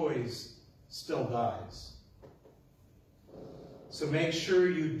most toys still dies. So make sure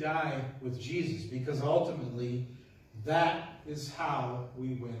you die with Jesus, because ultimately that is how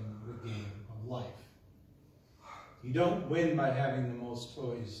we win the game of life. You don't win by having the most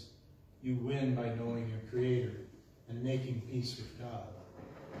toys. You win by knowing your Creator and making peace with God.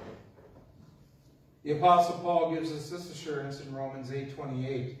 The Apostle Paul gives us this assurance in Romans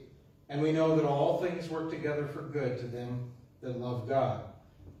 8:28, and we know that all things work together for good to them that love God,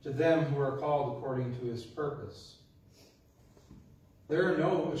 to them who are called according to his purpose. There are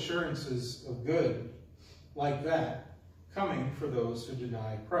no assurances of good like that coming for those who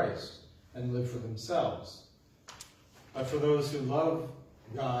deny Christ and live for themselves. But for those who love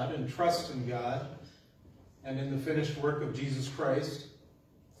God and trust in God and in the finished work of Jesus Christ,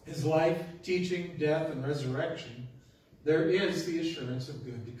 his life, teaching, death, and resurrection, there is the assurance of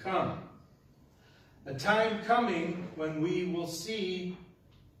good to come. A time coming when we will see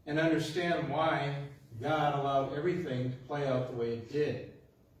and understand why God allowed everything to play out the way it did,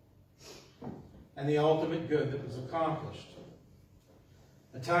 and the ultimate good that was accomplished.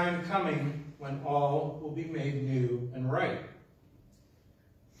 A time coming when all will be made new and right.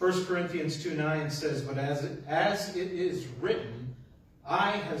 1 Corinthians 2:9 says, "But as it is written,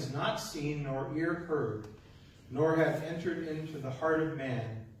 eye has not seen nor ear heard, nor have entered into the heart of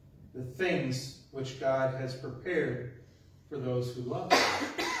man the things which God has prepared for those who love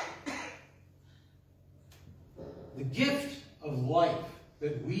him." The gift of life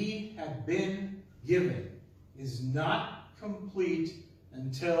that we have been given is not complete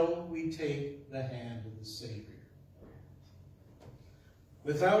until we take the hand of the Savior.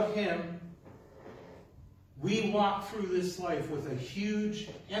 Without him, we walk through this life with a huge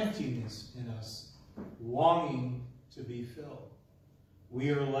emptiness in us, longing to be filled. We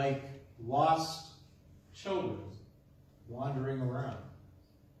are like lost children wandering around.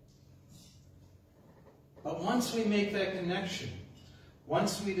 But once we make that connection,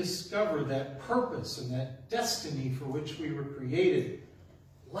 once we discover that purpose and that destiny for which we were created,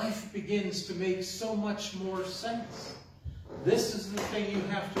 life begins to make so much more sense. This is the thing you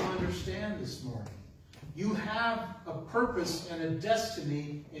have to understand this morning. You have a purpose and a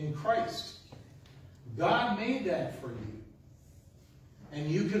destiny in Christ. God made that for you.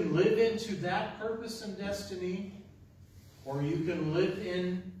 And you can live into that purpose and destiny, or you can live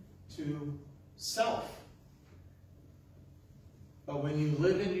into self. But when you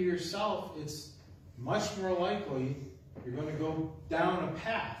live into yourself, it's much more likely you're going to go down a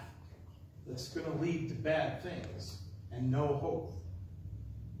path that's going to lead to bad things and no hope.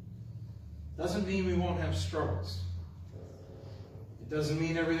 Doesn't mean we won't have struggles. It doesn't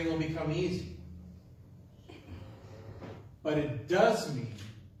mean everything will become easy. But it does mean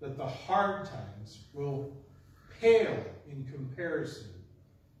that the hard times will pale in comparison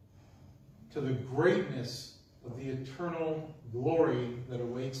to the greatness of the eternal glory that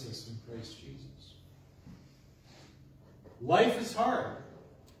awaits us in Christ Jesus. Life is hard,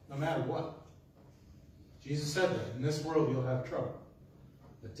 no matter what. Jesus said that. In this world you'll have trouble.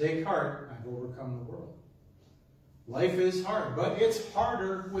 But take heart, I've overcome the world. Life is hard, but it's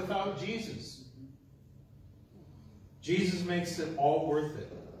harder without Jesus. Jesus makes it all worth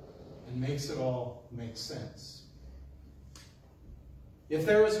it and makes it all make sense. If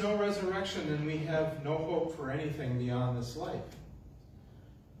there is no resurrection, then we have no hope for anything beyond this life.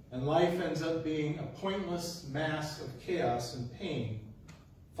 And life ends up being a pointless mass of chaos and pain,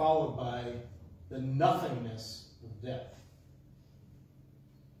 followed by the nothingness of death.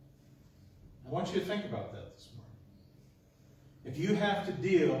 I want you to think about that this morning. If you have to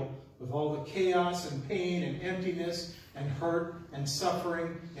deal with all the chaos and pain and emptiness and hurt and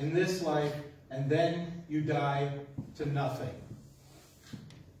suffering in this life, and then you die to nothing.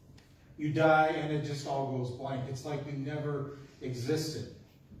 You die and it just all goes blank. It's like you never existed.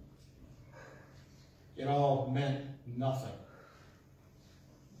 It all meant nothing.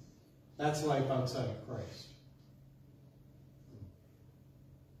 That's life outside of Christ.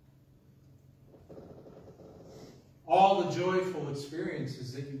 All the joyful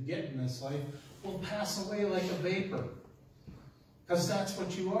experiences that you get in this life will pass away like a vapor. Because that's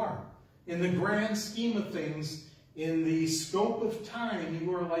what you are. In the grand scheme of things, in the scope of time,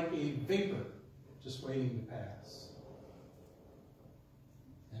 you are like a vapor just waiting to pass.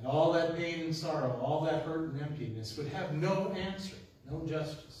 And all that pain and sorrow, all that hurt and emptiness would have no answer, no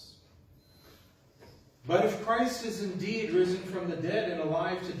justice. But if Christ is indeed risen from the dead and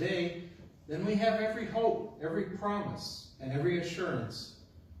alive today, then we have every hope, every promise, and every assurance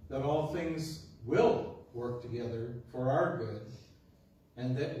that all things will work together for our good,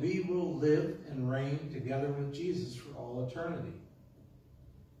 and that we will live and reign together with Jesus for all eternity.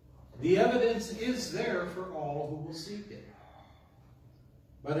 The evidence is there for all who will seek it.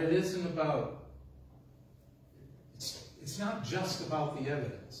 But it isn't about, it's not just about the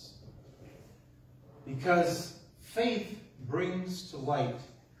evidence. Because faith brings to light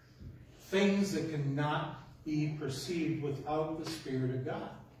things that cannot be perceived without the Spirit of God.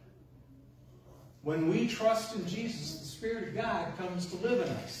 When we trust in Jesus, the Spirit of God comes to live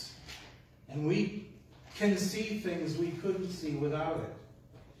in us. And we can see things we couldn't see without it.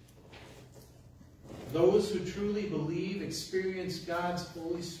 Those who truly believe experience God's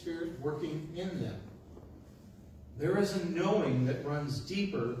Holy Spirit working in them. There is a knowing that runs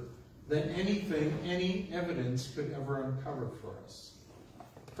deeper than anything any evidence could ever uncover for us.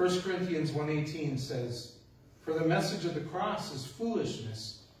 1 Corinthians 1:18 says, "For the message of the cross is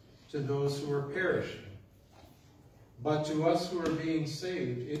foolishness to those who are perishing. But to us who are being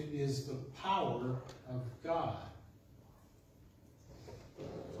saved, it is the power of God."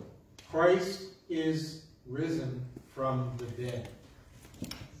 Christ is risen from the dead.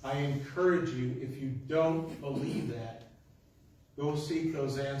 I encourage you, if you don't believe that, go seek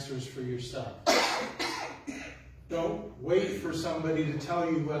those answers for yourself. Don't wait for somebody to tell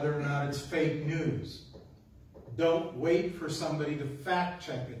you whether or not it's fake news. Don't wait for somebody to fact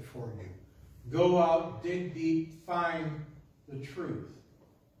check it for you. Go out, dig deep, find the truth.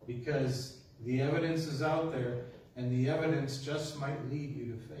 Because the evidence is out there, and the evidence just might lead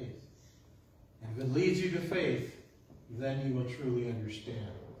you to faith. And if it leads you to faith, then you will truly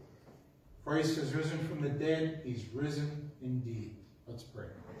understand. Christ has risen from the dead. He's risen indeed. Let's pray.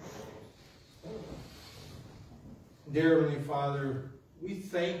 Dear Heavenly Father, we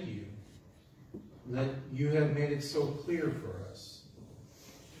thank you that you have made it so clear for us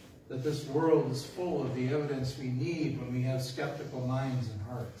that this world is full of the evidence we need when we have skeptical minds and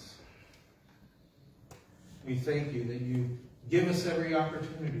hearts. We thank you that you give us every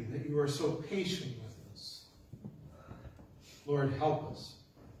opportunity, that you are so patient with us. Lord, help us.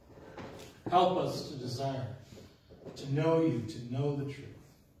 Help us to desire to know you, to know the truth.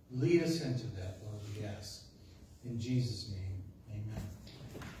 Lead us into that, Lord, we ask. In Jesus' name, amen.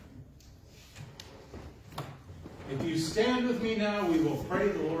 If you stand with me now, we will pray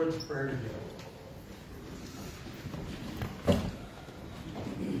the Lord's Prayer together.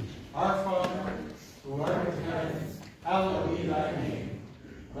 Our Father, who art in heaven, hallowed be thy name.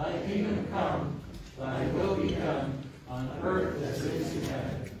 Thy kingdom come, thy will be done, on earth as it is in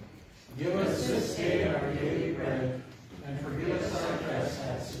heaven. Give us this day our daily bread, and forgive us our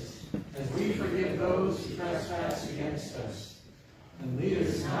trespasses, as we forgive those who trespass against us. And lead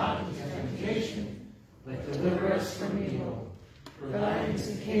us not into temptation, but deliver us from evil. For thine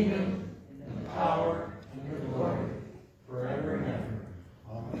is the kingdom, and the power, and the glory, forever and ever.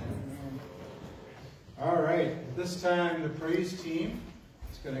 Amen. All right, at this time the praise team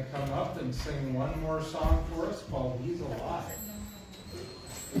is going to come up and sing one more song for us called He's Alive.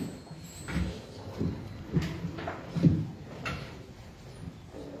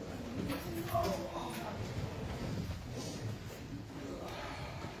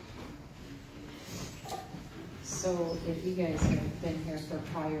 So if you guys have been here for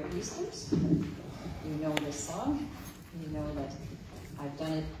prior Easters, you know this song. You know that I've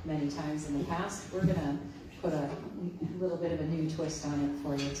done it many times in the past. We're going to put a little bit of a new twist on it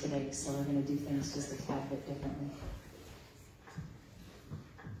for you today, so we're going to do things just a tad bit differently.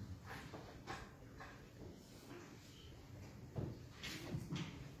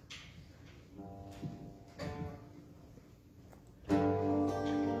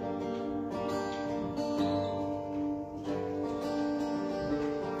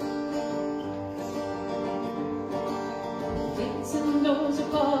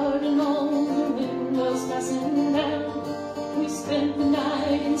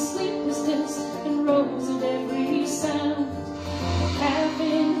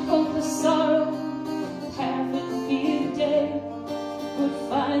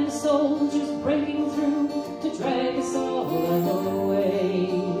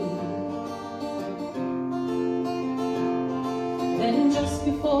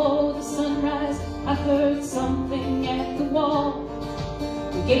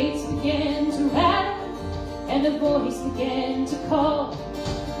 Began to call.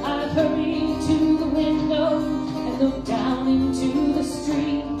 I hurried to the window and looked down into the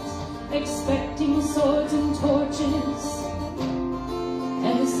street.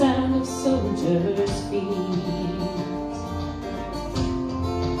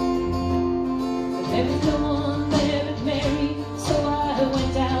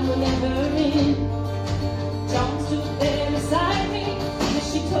 would let her in. John stood there beside me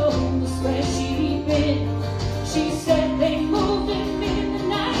as she told us where she'd been. She said they moved him in the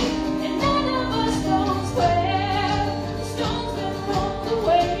night, and none of us knows where. The stones that rolled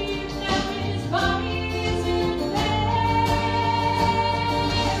away, now his body isn't there.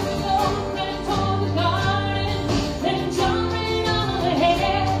 We both ran toward the garden, then John ran on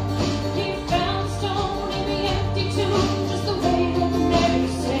ahead. He found a stone in the empty tomb, just the way that Mary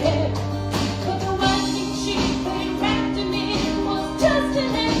said. But the winding sheet they wrapped him in was just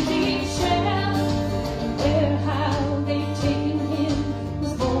an empty shell. And where, how they'd taken him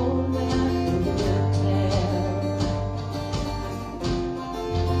was more than I could tell.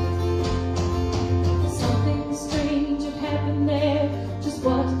 Something strange had happened there, just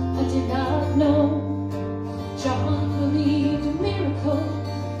what I did not know. John believed a miracle,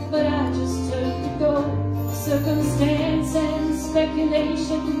 but I just took to go. Circumstance and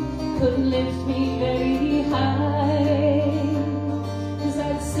speculation couldn't lift me very high, 'cause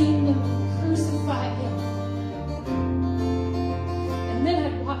I'd seen them crucify him, and then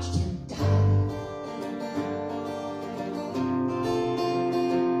I'd watched him die.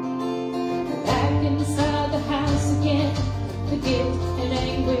 Back inside the house again, the guilt and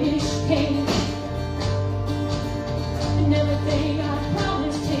anguish came, and everything I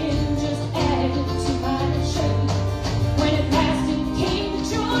promised him just added to my shame. When it passed and came to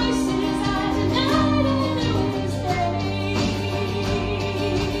choices, I denied and knew his name.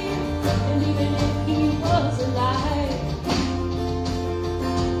 And even if he was alive,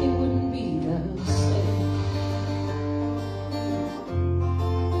 it wouldn't be the same.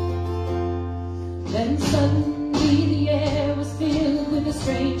 Then suddenly the air was filled with a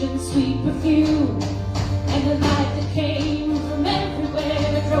strange and sweet perfume, and the light that came from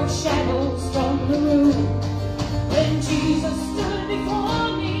everywhere drove shadows from the room. Then Jesus stood before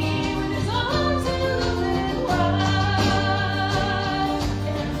me with his arms open wide,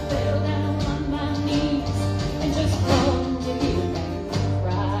 and I fell down on my knees and just clung to him and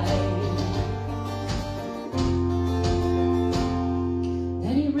cried.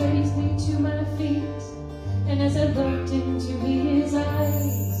 Then he raised me to my feet, and as I looked into his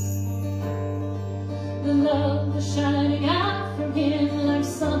eyes, the love was shining out from him like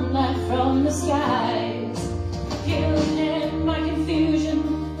sunlight from the skies. Guilt and my confusion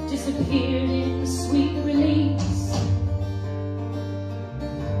disappeared in sweet release,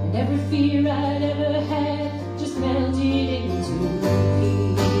 and every fear I'd ever had just melted into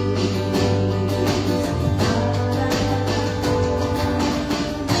peace.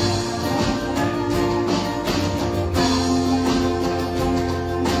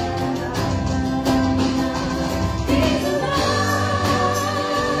 He's alive,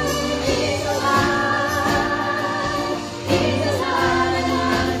 he's alive, he's alive and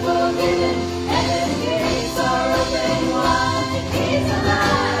I'm forgiven, and his gates are open wide. He's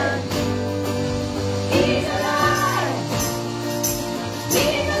alive, he's alive,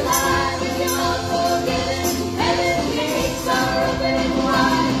 he's alive and you're forgiven, and his gates are open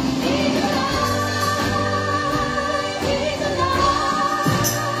wide. He's alive, he's alive,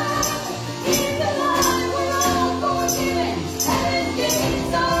 he's alive, we're all forgiven, and his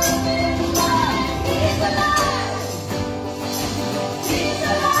gates are open wide. He's alive, he's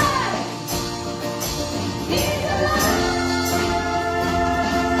alive, he's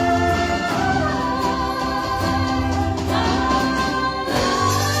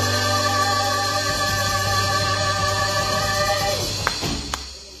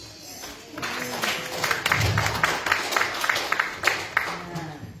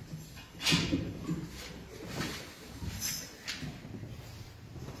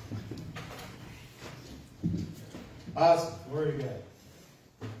Awesome. Glory to God.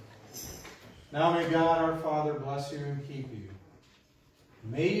 Now may God our Father bless you and keep you.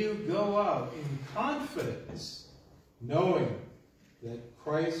 May you go out in confidence, knowing that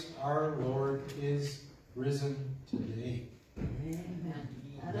Christ our Lord is risen today,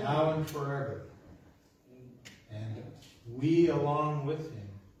 now and forever. And we, along with him,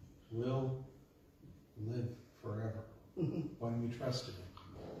 will live forever when we trust in him.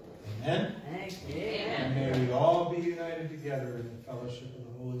 Amen? And may we all be united together in the fellowship of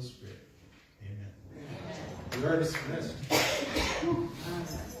the Holy Spirit. Amen. We are dismissed.